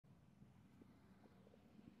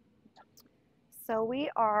So we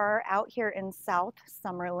are out here in South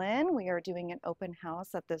Summerlin. We are doing an open house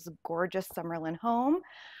at this gorgeous Summerlin home.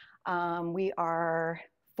 We are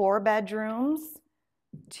 4 bedrooms,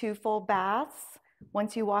 2 full baths.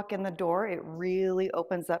 Once you walk in the door, it really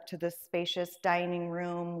opens up to this spacious dining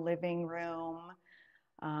room, living room.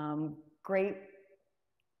 Great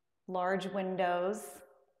large windows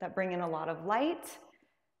that bring in a lot of light.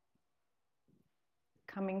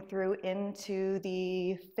 Coming through into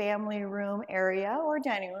the family room area or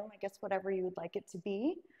dining room, I guess whatever you would like it to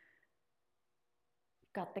be.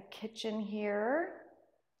 Got the kitchen here.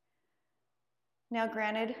 Now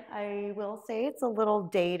granted, I will say it's a little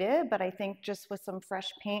dated, but I think just with some fresh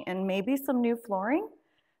paint and maybe some new flooring,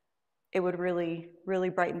 it would really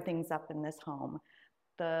brighten things up in this home.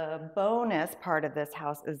 The bonus part of this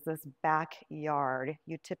house is this backyard.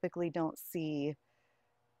 You typically don't see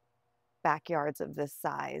backyards of this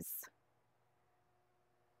size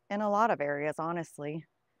in a lot of areas, honestly.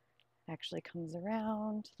 It actually comes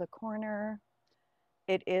around the corner.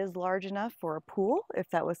 It is large enough for a pool if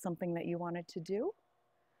that was something that you wanted to do.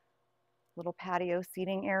 Little patio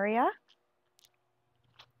seating area.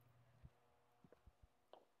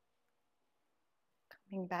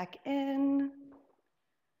 Coming back in.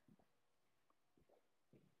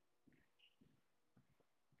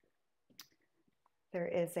 There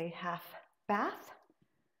is a half bath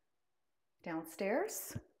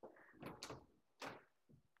downstairs.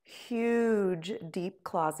 Huge deep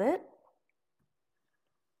closet.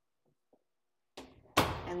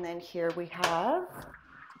 And then here we have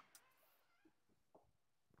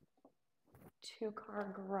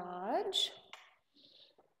 2-car garage.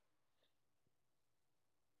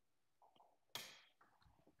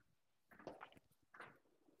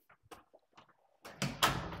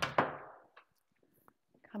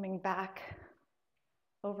 Coming back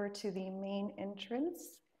over to the main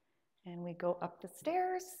entrance, and we go up the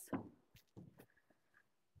stairs.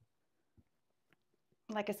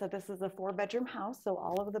 Like I said, this is a 4-bedroom house, so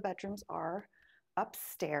all of the bedrooms are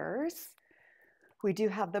upstairs. We do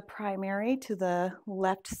have the primary to the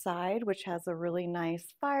left side, which has a really nice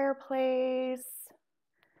fireplace,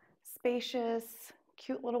 spacious,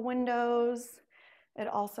 cute little windows. It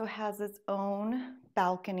also has its own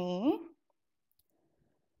balcony.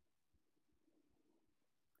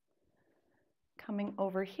 Coming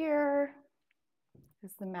over here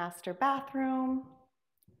is the master bathroom.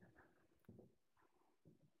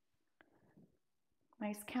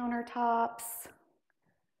 Nice countertops.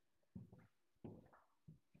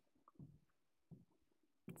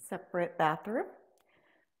 Separate bathroom.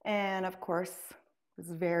 And of course, this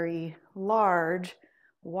very large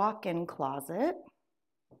walk-in closet.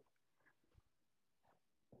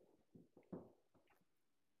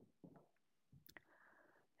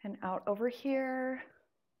 And out over here,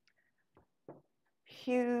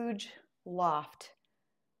 huge loft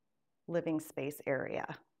living space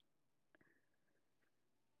area.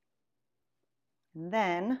 And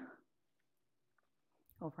then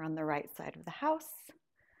over on the right side of the house,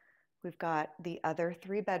 we've got the other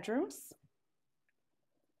 3 bedrooms.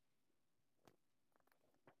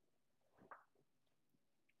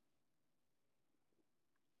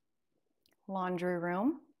 Laundry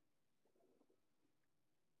room.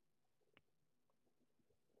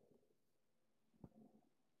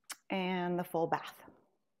 And the full bath.